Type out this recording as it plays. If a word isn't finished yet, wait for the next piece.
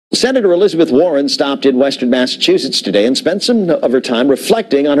Senator Elizabeth Warren stopped in Western Massachusetts today and spent some of her time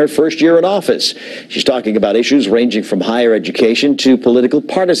reflecting on her first year in office. She's talking about issues ranging from higher education to political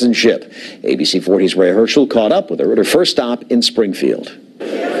partisanship. ABC 40's Ray Herschel caught up with her at her first stop in Springfield.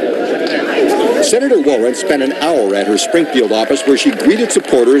 Senator Warren spent an hour at her Springfield office where she greeted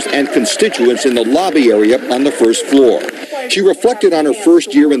supporters and constituents in the lobby area on the first floor. She reflected on her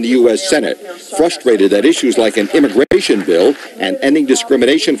first year in the U.S. Senate, frustrated that issues like an immigration bill and ending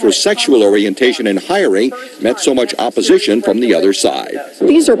discrimination for sexual orientation in hiring met so much opposition from the other side.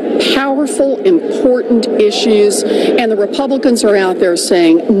 These are powerful, important issues, and the Republicans are out there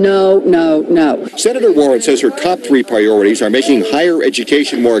saying no, no, no. Senator Warren says her top three priorities are making higher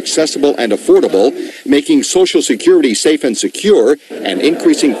education more accessible and affordable, making Social Security safe and secure, and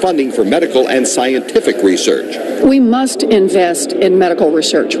increasing funding for medical and scientific research. We must invest in medical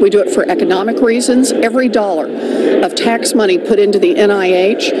research. We do it for economic reasons. Every dollar of tax money put into the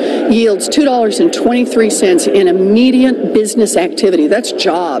NIH yields $2.23 in immediate business activity. That's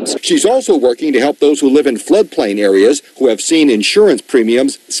jobs. She's also working to help those who live in floodplain areas who have seen insurance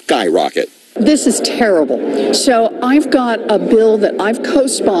premiums skyrocket. This is terrible. So I've got a bill that I've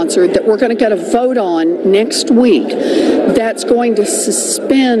co-sponsored that we're going to get a vote on next week that's going to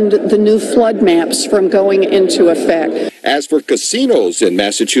suspend the new flood maps from going into effect. As for casinos in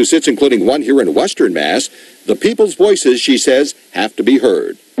Massachusetts, including one here in Western Mass, the people's voices, she says, have to be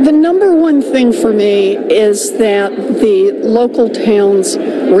heard. The number one thing for me is that the local towns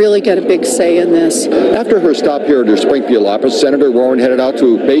really get a big say in this. After her stop here at her Springfield office, Senator Warren headed out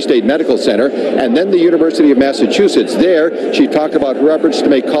to Bay State Medical Center and then the University of Massachusetts. There, she talked about her efforts to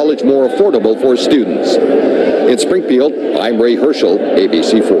make college more affordable for students. In Springfield, I'm Ray Herschel,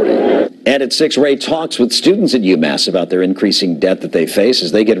 ABC 40. And at 6, Ray talks with students at UMass about their increasing debt that they face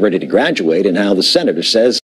as they get ready to graduate and how the senator says